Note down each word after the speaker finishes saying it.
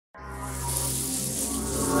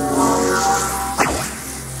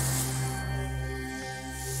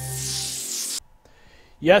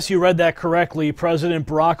Yes, you read that correctly. President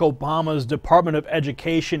Barack Obama's Department of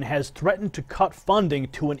Education has threatened to cut funding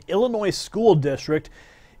to an Illinois school district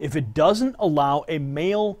if it doesn't allow a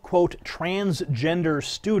male, quote, transgender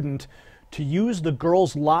student to use the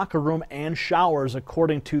girls' locker room and showers,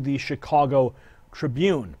 according to the Chicago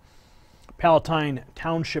Tribune. Palatine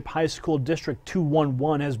Township High School District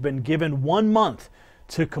 211 has been given 1 month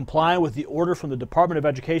to comply with the order from the Department of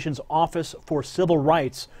Education's Office for Civil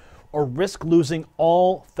Rights or risk losing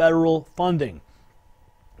all federal funding.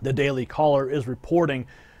 The Daily Caller is reporting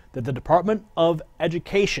that the Department of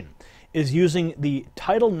Education is using the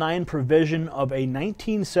Title IX provision of a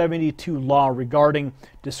 1972 law regarding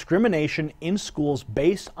discrimination in schools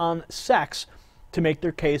based on sex to make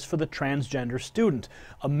their case for the transgender student,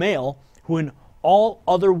 a male who in all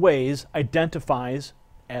other ways identifies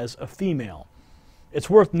as a female. It's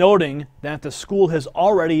worth noting that the school has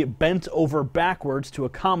already bent over backwards to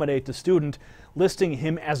accommodate the student, listing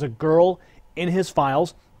him as a girl in his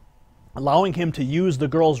files, allowing him to use the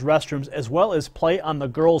girls' restrooms as well as play on the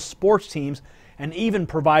girls' sports teams, and even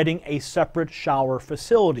providing a separate shower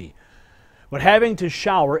facility. But having to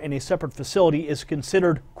shower in a separate facility is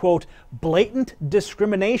considered, quote, blatant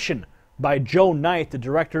discrimination by Joe Knight, the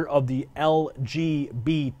director of the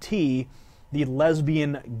LGBT, the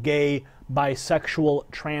lesbian, gay, bisexual,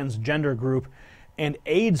 transgender group, and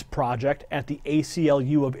AIDS project at the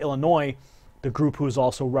ACLU of Illinois, the group who is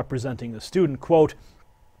also representing the student. Quote,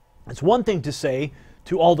 it's one thing to say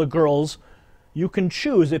to all the girls, you can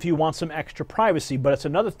choose if you want some extra privacy, but it's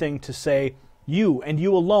another thing to say you and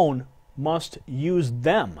you alone must use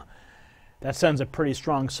them. That sends a pretty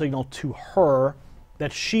strong signal to her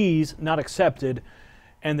that she's not accepted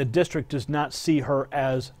and the district does not see her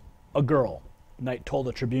as a girl, Knight told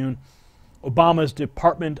the Tribune. Obama's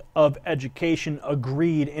Department of Education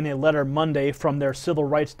agreed in a letter Monday from their Civil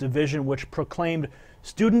Rights Division, which proclaimed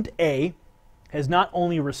Student A has not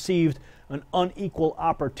only received an unequal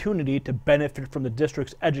opportunity to benefit from the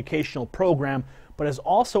district's educational program, but has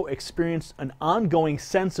also experienced an ongoing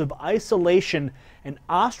sense of isolation and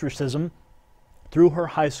ostracism through her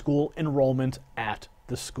high school enrollment at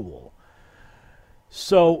the school.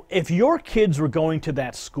 So if your kids were going to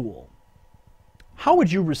that school, how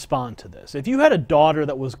would you respond to this? If you had a daughter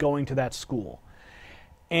that was going to that school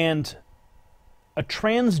and a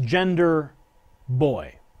transgender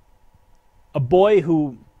boy, a boy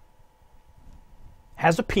who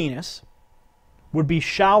has a penis, would be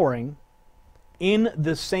showering in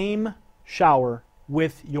the same shower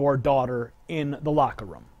with your daughter in the locker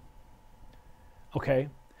room. Okay?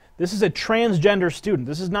 This is a transgender student.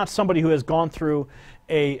 This is not somebody who has gone through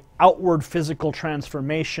a outward physical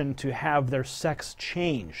transformation to have their sex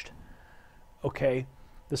changed. Okay?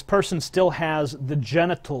 This person still has the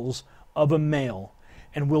genitals of a male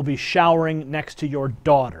and will be showering next to your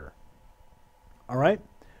daughter. All right?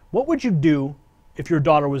 What would you do if your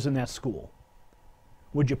daughter was in that school?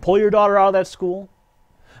 Would you pull your daughter out of that school?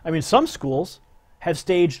 I mean, some schools have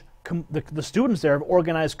staged, the students there have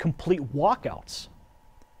organized complete walkouts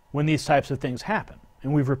when these types of things happen,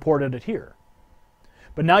 and we've reported it here.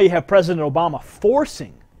 But now you have President Obama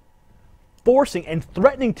forcing and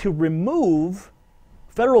threatening to remove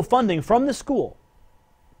federal funding from the school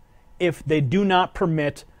if they do not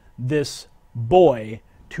permit this boy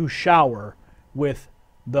to shower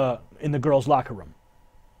in the girls' locker room.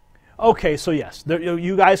 Okay, so yes,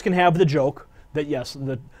 you guys can have the joke that yes,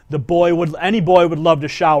 any boy would love to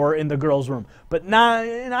shower in the girls' room, but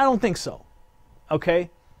I don't think so. Okay,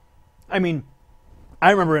 I mean,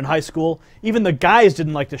 I remember in high school, even the guys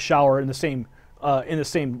didn't like to shower in the same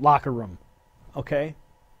locker room. Okay,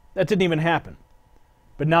 that didn't even happen.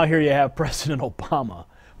 But now here you have President Obama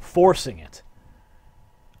forcing it.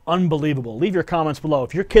 Unbelievable. Leave your comments below.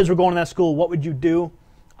 If your kids were going to that school, what would you do?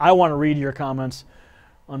 I want to read your comments.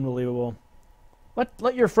 Unbelievable.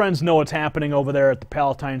 Let your friends know what's happening over there at the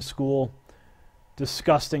Palatine School.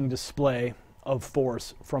 Disgusting display of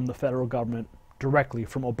force from the federal government directly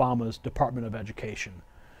from Obama's Department of Education.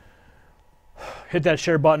 Hit that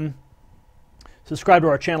share button. Subscribe to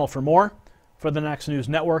our channel for more. For the Next News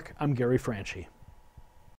Network, I'm Gary Franchi.